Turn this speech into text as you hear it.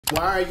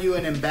Why are you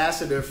an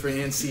ambassador for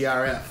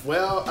NCRF?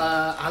 Well,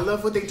 I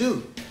love what they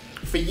do.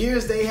 For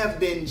years, they have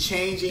been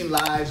changing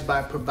lives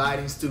by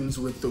providing students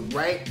with the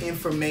right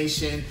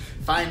information,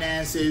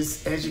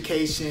 finances,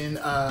 education,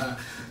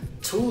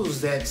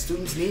 tools that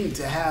students need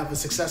to have a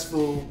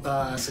successful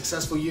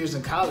years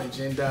in college.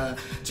 And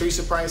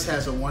Teresa Price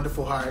has a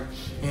wonderful heart,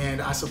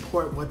 and I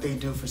support what they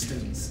do for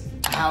students.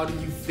 How do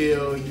you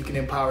feel you can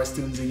empower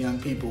students and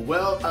young people?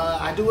 Well,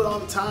 I do it all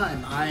the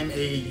time. I'm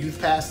a youth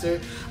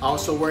pastor. I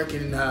also work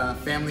in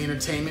family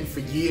entertainment for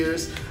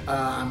years.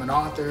 I'm an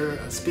author,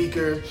 a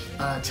speaker,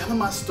 telling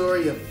my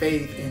story of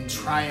faith and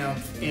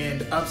triumph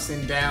and ups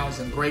and downs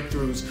and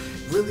breakthroughs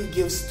really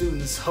gives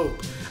students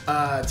hope.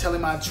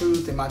 Telling my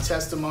truth and my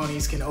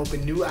testimonies can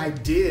open new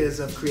ideas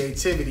of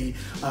creativity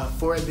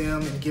for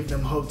them and give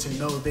them hope to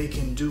know they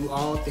can do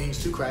all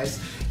things through Christ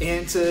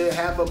and to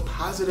have a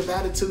positive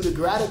attitude of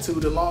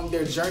gratitude along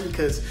their journey,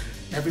 because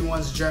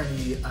everyone's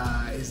journey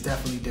is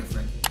definitely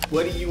different.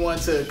 What do you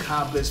want to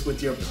accomplish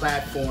with your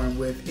platform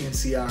with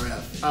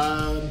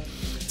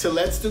NCRF? To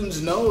let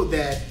students know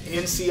that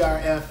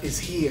NCRF is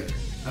here.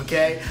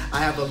 Okay, I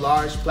have a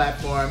large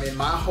platform and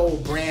my whole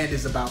brand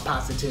is about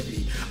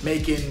positivity,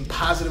 making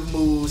positive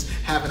moves,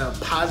 having a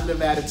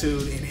positive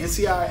attitude, and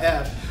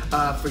NCRF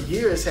for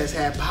years has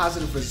had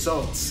positive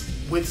results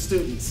with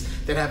students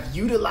that have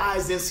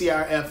utilized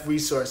NCRF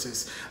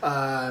resources.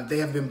 They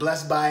have been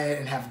blessed by it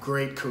and have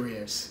great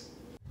careers.